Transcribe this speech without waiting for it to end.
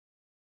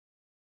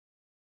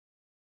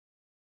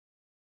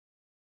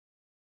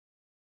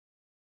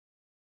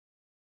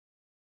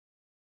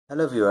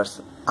Hello viewers,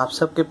 आप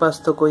सबके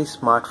पास तो कोई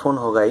स्मार्टफोन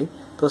होगा ही।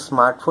 तो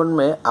स्मार्टफोन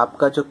में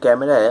आपका जो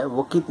कैमरा है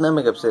वो कितना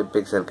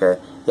मेगापिक्सल का है,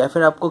 या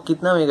फिर आपको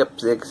कितना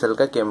मेगापिक्सल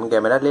का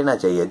कैमरा लेना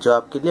चाहिए जो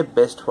आपके लिए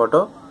बेस्ट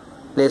फोटो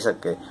ले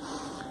सके।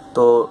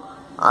 तो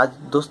आज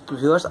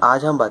व्यूअर्स,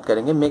 आज हम बात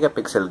करेंगे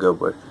मेगापिक्सल के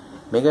ऊपर।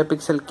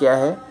 मेगापिक्सल क्या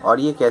है और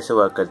ये कैसे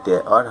वर्क करती है,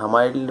 और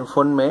हमारे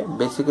फ़ोन में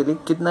बेसिकली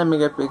कितना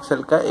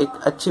मेगापिक्सल का एक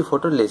अच्छी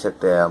फ़ोटो ले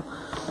सकते हैं हम।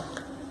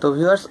 तो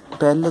व्यूअर्स,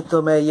 पहले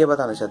तो मैं ये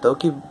बताना चाहता हूँ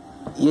कि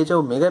ये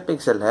जो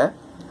मेगापिक्सल है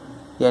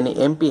यानी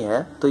एमपी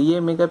है, तो ये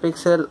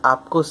मेगापिक्सल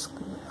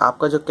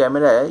आपका जो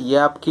कैमरा है, ये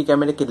आपकी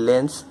कैमरे की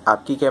लेंस,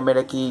 आपकी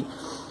कैमरा की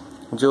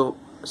जो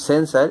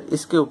सेंसर,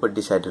 इसके ऊपर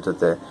डिसाइडेड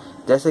होता है।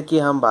 जैसे कि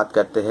हम बात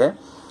करते हैं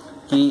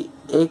कि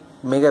 1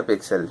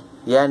 मेगापिक्सल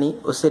यानी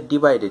उसे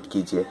डिवाइडेड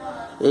कीजिए,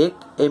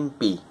 1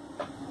 एमपी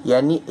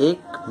यानी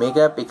 1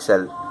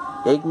 मेगापिक्सल।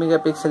 1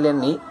 मेगापिक्सल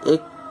यानी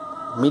 1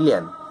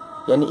 मिलियन,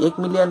 यानी 1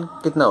 मिलियन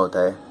कितना होता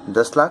है?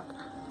 10 लाख।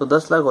 तो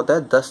 10 लाख होता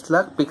है, 10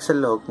 लाख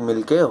पिक्सल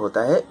मिलके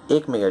होता है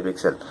 1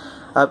 मेगापिक्सल।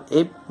 अब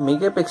 1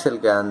 मेगापिक्सल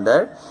के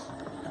अंदर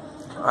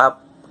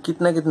आप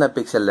कितना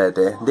पिक्सल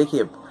रहते हैं,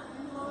 देखिए,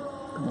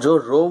 जो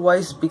रो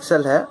वाइज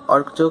पिक्सल है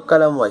और जो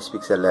कलम वाइज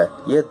पिक्सल है,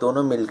 ये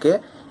दोनों मिलके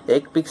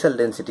एक पिक्सल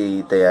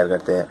डेंसिटी तैयार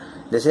करते हैं।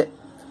 जैसे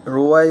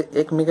रो वाइज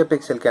 1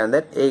 मेगापिक्सल के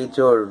अंदर एक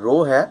जो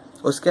रो है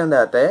उसके अंदर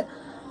आता है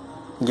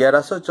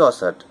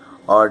 1164,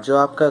 और जो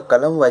आपका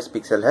कलम वाइज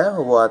पिक्सल है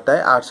वो आता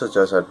है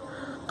 864।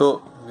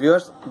 तो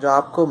व्यूअर्स, जो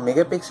आपको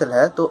मेगापिक्सल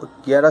है तो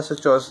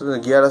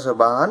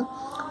 1152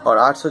 और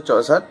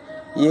 864,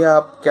 ये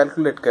आप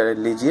कैलकुलेट कर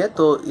लीजिए।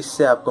 तो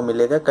इससे आपको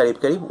मिलेगा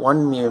करीब 1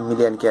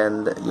 मिलियन के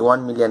अंदर, 1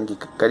 मिलियन के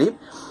करीब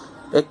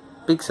एक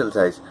पिक्सल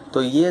साइज।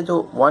 तो ये जो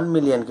 1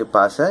 मिलियन के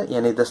पास है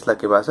यानी 10 लाख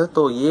के पास है,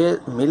 तो ये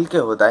मिलके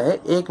होता है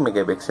 1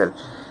 मेगापिक्सल।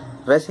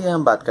 वैसे ही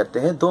हम बात करते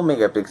हैं 2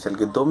 मेगापिक्सल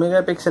की। 2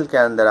 मेगापिक्सल के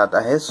अंदर आता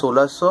है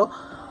 1600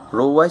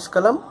 रो वाइज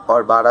कलम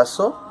और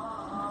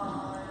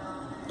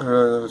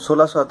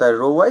 1600 आता है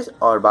रो वाइज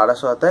और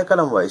 1200 आता है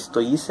कलम वाइज।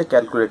 तो इससे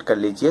कैलकुलेट कर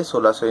लीजिए,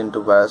 1600 ×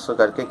 1200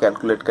 करके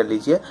कैलकुलेट कर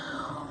लीजिए।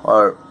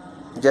 और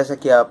जैसे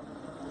कि आप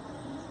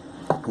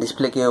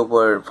डिस्प्ले के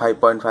ऊपर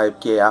 5.5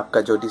 के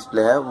आपका जो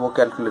डिस्प्ले है वो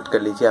कैलकुलेट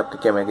कर लीजिए आपके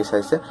कैमरे की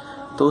साइज से,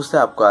 तो उससे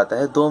आपको आता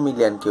है 2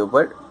 मिलियन के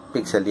ऊपर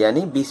पिक्सल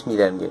यानी 20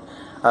 मिलियन के।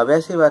 अब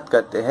ऐसी बात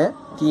करते हैं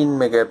 3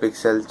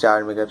 मेगापिक्सल,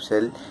 4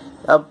 मेगापिक्सल।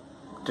 अब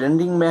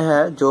ट्रेंडिंग में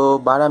है जो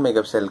 12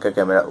 मेगापिक्सल का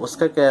कैमरा,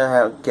 उसका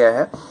क्या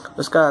है,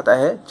 उसका आता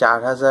है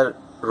 4000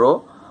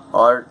 रो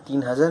और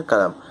 3000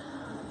 कलम,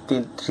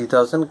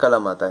 3000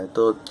 कलम आता है।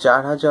 तो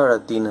 4000 और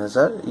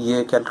 3000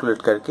 ये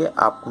कैलकुलेट करके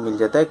आपको मिल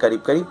जाता है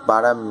करीब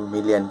 12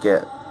 मिलियन के,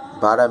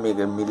 12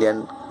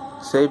 मिलियन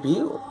से भी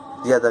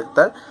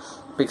ज़्यादातर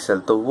पिक्सल।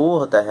 तो वो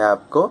होता है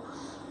आपको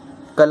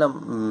कलम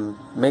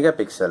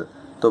मेगापिक्सल।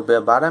 तो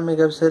 12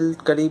 मेगापिक्सल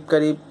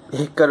करीब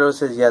 1 करोड़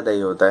से ज़्यादा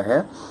ही होता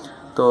है।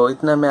 तो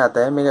इतना में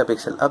आता है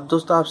मेगापिक्सल। अब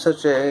दोस्तों, आप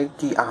सोच रहे हैं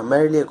कि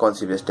हमारे लिए कौन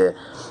सी बेस्ट है।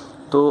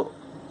 तो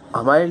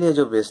हमारे लिए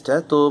जो बेस्ट है,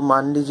 तो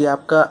मान लीजिए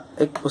आपका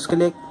उसके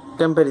लिए एक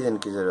कंपैरिजन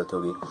की ज़रूरत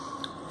होगी।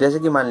 जैसे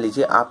कि मान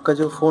लीजिए आपका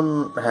जो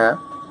फ़ोन है,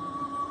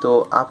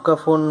 तो आपका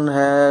फ़ोन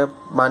है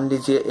मान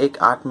लीजिए एक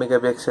 8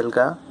 मेगापिक्सल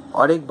का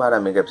और एक 12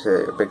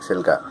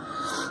 मेगापिक्सल का।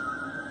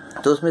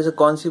 तो उसमें से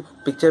कौन सी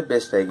पिक्चर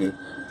बेस्ट रहेगी?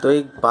 तो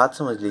एक बात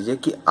समझ लीजिए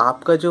कि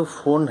आपका जो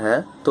फ़ोन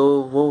है,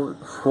 तो वो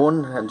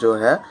फ़ोन जो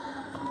है,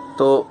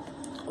 तो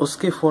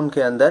उसके फ़ोन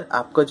के अंदर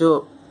आपका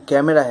जो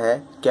कैमरा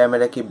है,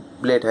 कैमरा की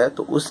प्लेट है,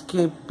 तो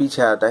उसके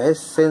पीछे आता है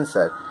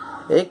सेंसर।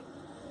 एक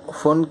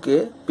फ़ोन के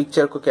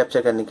पिक्चर को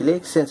कैप्चर करने के लिए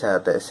एक सेंसर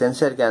आता है।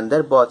 सेंसर के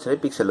अंदर बहुत सारे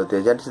पिक्सल होते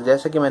हैं,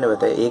 जैसे कि मैंने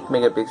बताया 1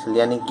 मेगापिक्सल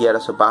यानी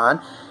 1152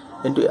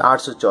 ×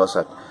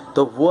 864।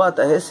 तो वो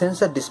आता है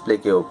सेंसर डिस्प्ले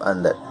के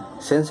अंदर।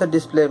 सेंसर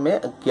डिस्प्ले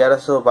में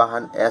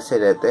 1152 ऐसे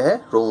रहते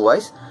हैं रूम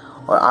वाइज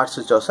और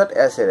 864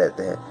 ऐसे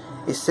रहते हैं।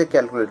 इससे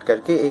कैलकुलेट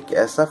करके एक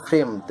ऐसा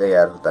फ्रेम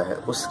तैयार होता है।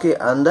 उसके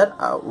अंदर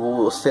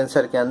वो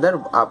सेंसर के अंदर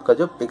आपका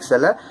जो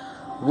पिक्सल है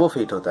वो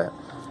फिट होता है।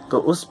 तो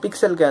उस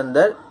पिक्सल के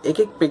अंदर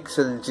एक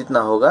पिक्सल जितना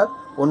होगा,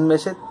 उनमें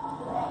से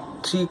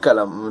 3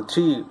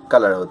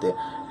 कलर होते हैं,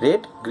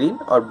 रेड, ग्रीन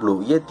और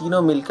ब्लू। ये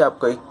तीनों मिलकर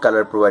आपको एक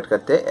कलर प्रोवाइड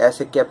करते हैं।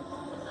 ऐसे क्या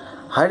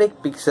हर एक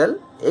पिक्सल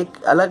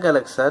एक अलग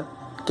अलग सा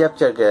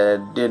कैप्चर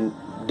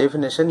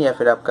डेफिनेशन या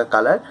फिर आपका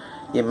कलर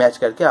ये मैच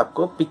करके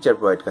आपको पिक्चर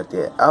प्रोवाइड करती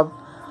है।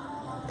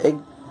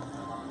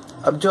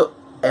 अब जो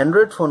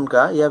एंड्रॉयड फ़ोन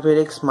का या फिर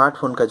एक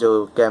स्मार्टफोन का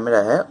जो कैमरा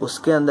है,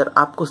 उसके अंदर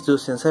आपको जो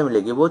सेंसर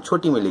मिलेगी वो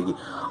छोटी मिलेगी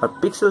और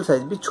पिक्सल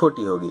साइज भी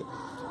छोटी होगी।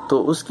 तो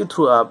उसके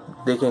थ्रू आप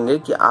देखेंगे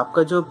कि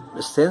आपका जो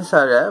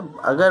सेंसर है,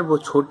 अगर वो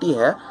छोटी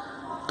है,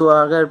 तो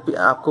अगर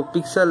आपको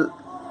पिक्सल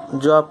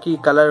जो आपकी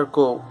कलर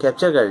को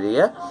कैप्चर कर रही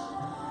है,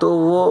 तो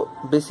वो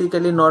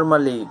बेसिकली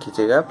नॉर्मली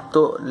खींचेगा।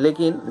 तो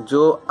लेकिन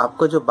जो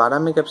आपका जो 12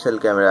 मेगापिक्सल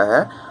कैमरा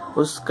है,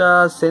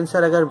 उसका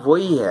सेंसर अगर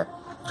वही है,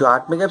 जो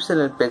 8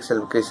 मेगापिक्सल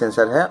के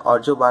सेंसर है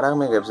और जो 12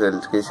 मेगापिक्सल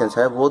के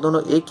सेंसर है, वो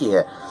दोनों एक ही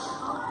है।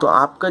 तो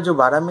आपका जो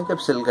 12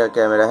 मेगापिक्सल का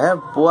कैमरा है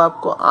वो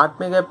आपको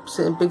 8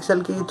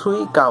 मेगापिक्सल के थ्रू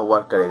ही काम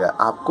वर्क करेगा।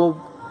 आपको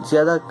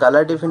ज़्यादा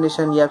कलर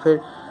डेफिनेशन या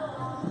फिर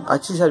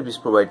अच्छी सर्विस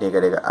प्रोवाइड नहीं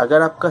करेगा।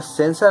 अगर आपका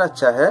सेंसर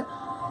अच्छा है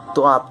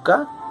तो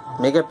आपका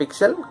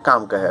मेगापिक्सल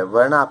काम का है,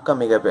 वरना आपका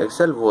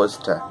मेगापिक्सल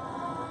वर्स्ट है,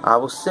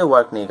 आप उससे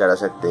वर्क नहीं करा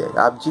सकते।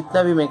 आप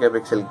जितना भी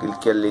मेगापिक्सल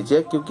कर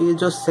लीजिए, क्योंकि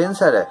जो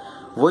सेंसर है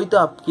वही तो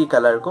आपकी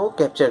कलर को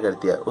कैप्चर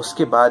करती है,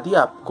 उसके बाद ही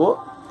आपको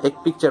एक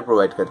पिक्चर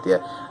प्रोवाइड करती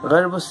है।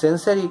 अगर वो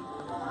सेंसर ही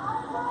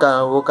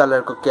वो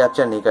कलर को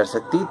कैप्चर नहीं कर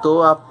सकती तो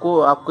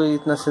आपको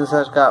इतना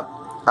सेंसर का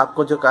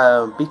आपको जो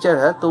पिक्चर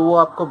है तो वो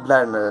आपको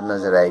ब्लर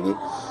नजर आएगी।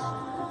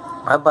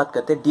 अब बात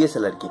करते हैं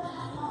डीएसएलआर की,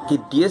 कि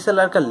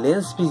डीएसएलआर का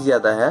लेंस भी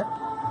ज़्यादा है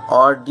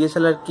और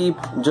डीएसएलआर की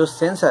जो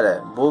सेंसर है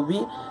वो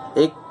भी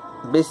एक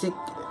बेसिक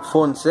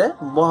फ़ोन से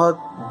बहुत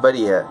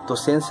बड़ी है, तो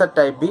सेंसर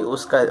टाइप भी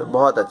उसका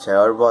बहुत अच्छा है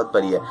और बहुत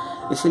बड़ी है।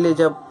 इसीलिए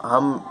जब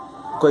हम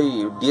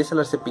कोई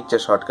डीएसएलआर से पिक्चर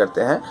शॉट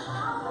करते हैं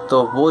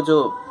तो वो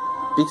जो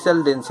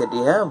पिक्सल डेंसिटी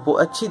है वो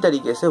अच्छी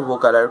तरीके से वो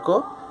कलर को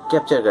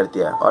कैप्चर करती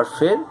है और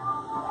फिर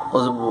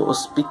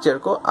उस पिक्चर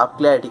को आप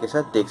क्लैरिटी के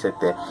साथ देख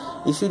सकते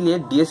हैं। इसीलिए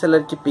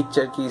डीएसएलआर की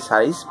पिक्चर की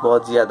साइज़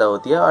बहुत ज़्यादा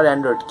होती है और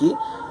एंड्रॉयड की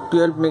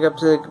 12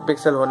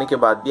 मेगापिक्सल होने के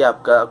बाद भी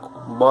आपका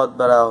बहुत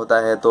बड़ा होता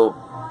है तो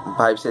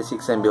 5 से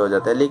 6 MB हो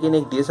जाता है, लेकिन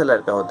एक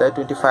डीएसएलआर का होता है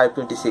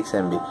 25-26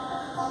 MB।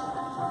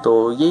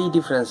 तो यही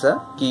डिफरेंस है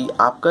कि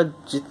आपका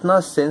जितना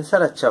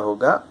सेंसर अच्छा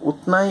होगा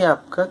उतना ही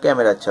आपका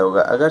कैमरा अच्छा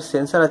होगा। अगर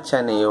सेंसर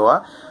अच्छा नहीं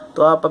हुआ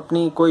तो आप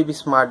अपनी कोई भी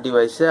स्मार्ट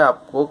डिवाइस से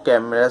आपको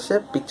कैमरा से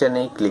पिक्चर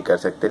नहीं क्लिक कर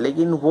सकते,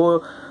 लेकिन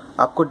वो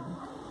आपको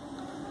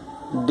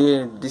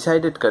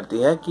डिसाइडेड करती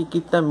है कि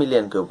कितना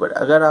मिलियन के ऊपर।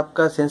 अगर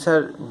आपका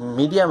सेंसर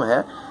मीडियम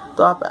है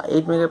तो आप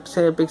 8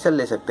 मेगापिक्सल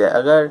ले सकते हैं।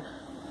 अगर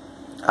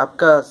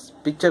आपका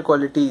पिक्चर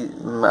क्वालिटी,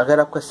 अगर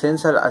आपका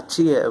सेंसर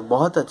अच्छी है,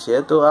 बहुत अच्छी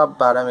है, तो आप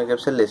 12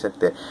 मेगापिक्सल ले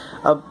सकते हैं।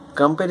 अब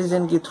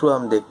कंपैरिजन के थ्रू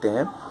हम देखते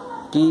हैं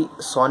कि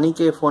सोनी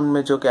के फ़ोन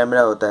में जो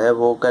कैमरा होता है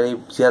वो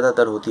करीब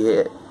ज़्यादातर होती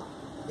है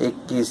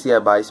 21 या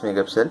 22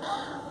 मेगापिक्सल।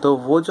 तो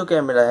वो जो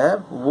कैमरा है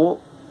वो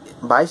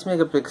 22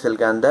 मेगापिक्सल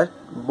के अंदर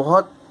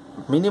बहुत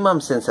मिनिमम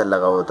सेंसर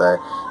लगा होता है,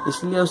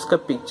 इसलिए उसका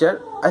पिक्चर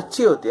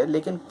अच्छी होती है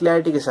लेकिन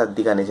क्लैरिटी के साथ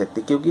दिखा नहीं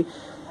सकती। क्योंकि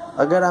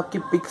अगर आपकी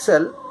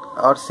पिक्सल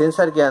और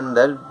सेंसर के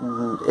अंदर,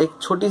 एक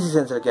छोटी सी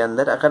सेंसर के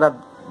अंदर अगर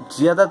आप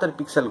ज़्यादातर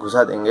पिक्सल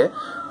घुसा देंगे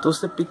तो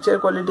उससे पिक्चर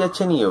क्वालिटी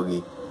अच्छी नहीं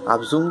होगी।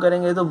 आप जूम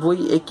करेंगे तो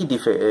वही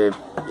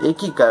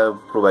एक ही का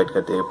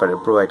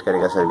प्रोवाइड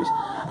करेगा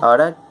सर्विस।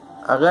 और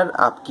अगर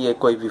आपकी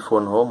कोई भी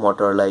फ़ोन हो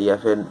मोटोरोला या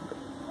फिर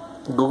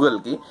गूगल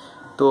की,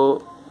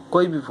 तो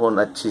कोई भी फ़ोन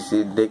अच्छी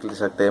सी देख ले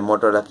सकते हैं।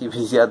 मोटोरोला की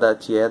भी ज़्यादा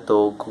अच्छी है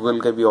तो गूगल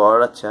का भी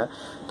और अच्छा है।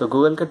 तो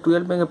गूगल का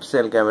 12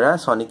 मेगापिक्सल कैमरा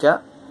सोनी का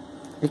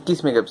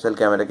 21 मेगापिक्सल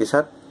कैमरा के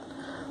साथ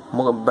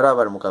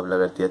बराबर मुकाबला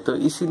करती है। तो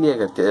इसीलिए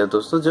करती है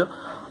दोस्तों, जो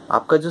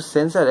आपका जो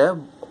सेंसर है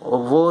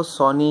वो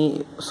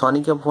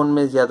सोनी के फ़ोन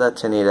में ज़्यादा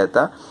अच्छा नहीं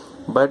रहता,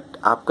 बट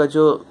आपका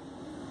जो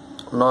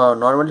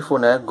नॉर्मली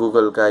फ़ोन है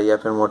गूगल का या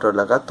फिर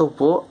मोटोरोला का, तो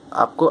वो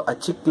आपको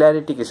अच्छी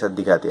क्लैरिटी के साथ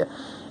दिखाती है।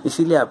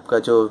 इसीलिए आपका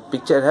जो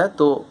पिक्चर है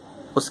तो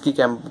उसकी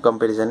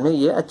कंपैरिजन में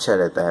ये अच्छा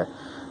रहता है।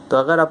 तो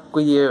अगर आपको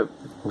ये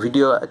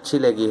वीडियो अच्छी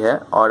लगी है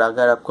और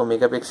अगर आपको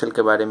मेगापिक्सल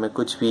के बारे में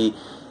कुछ भी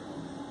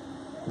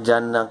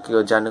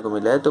जानने को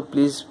मिला है तो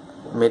प्लीज़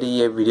मेरी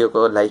ये वीडियो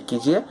को लाइक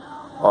कीजिए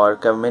और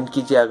कमेंट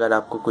कीजिए अगर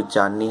आपको कुछ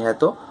जाननी है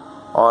तो,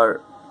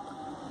 और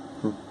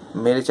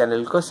मेरे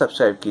चैनल को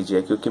सब्सक्राइब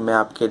कीजिए क्योंकि मैं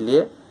आपके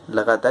लिए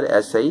लगातार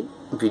ऐसा ही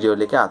वीडियो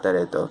लेके आता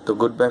रहता हूँ। तो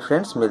गुड बाय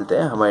फ्रेंड्स, मिलते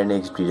हैं हमारे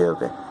नेक्स्ट वीडियो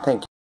पे।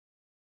 Thank you.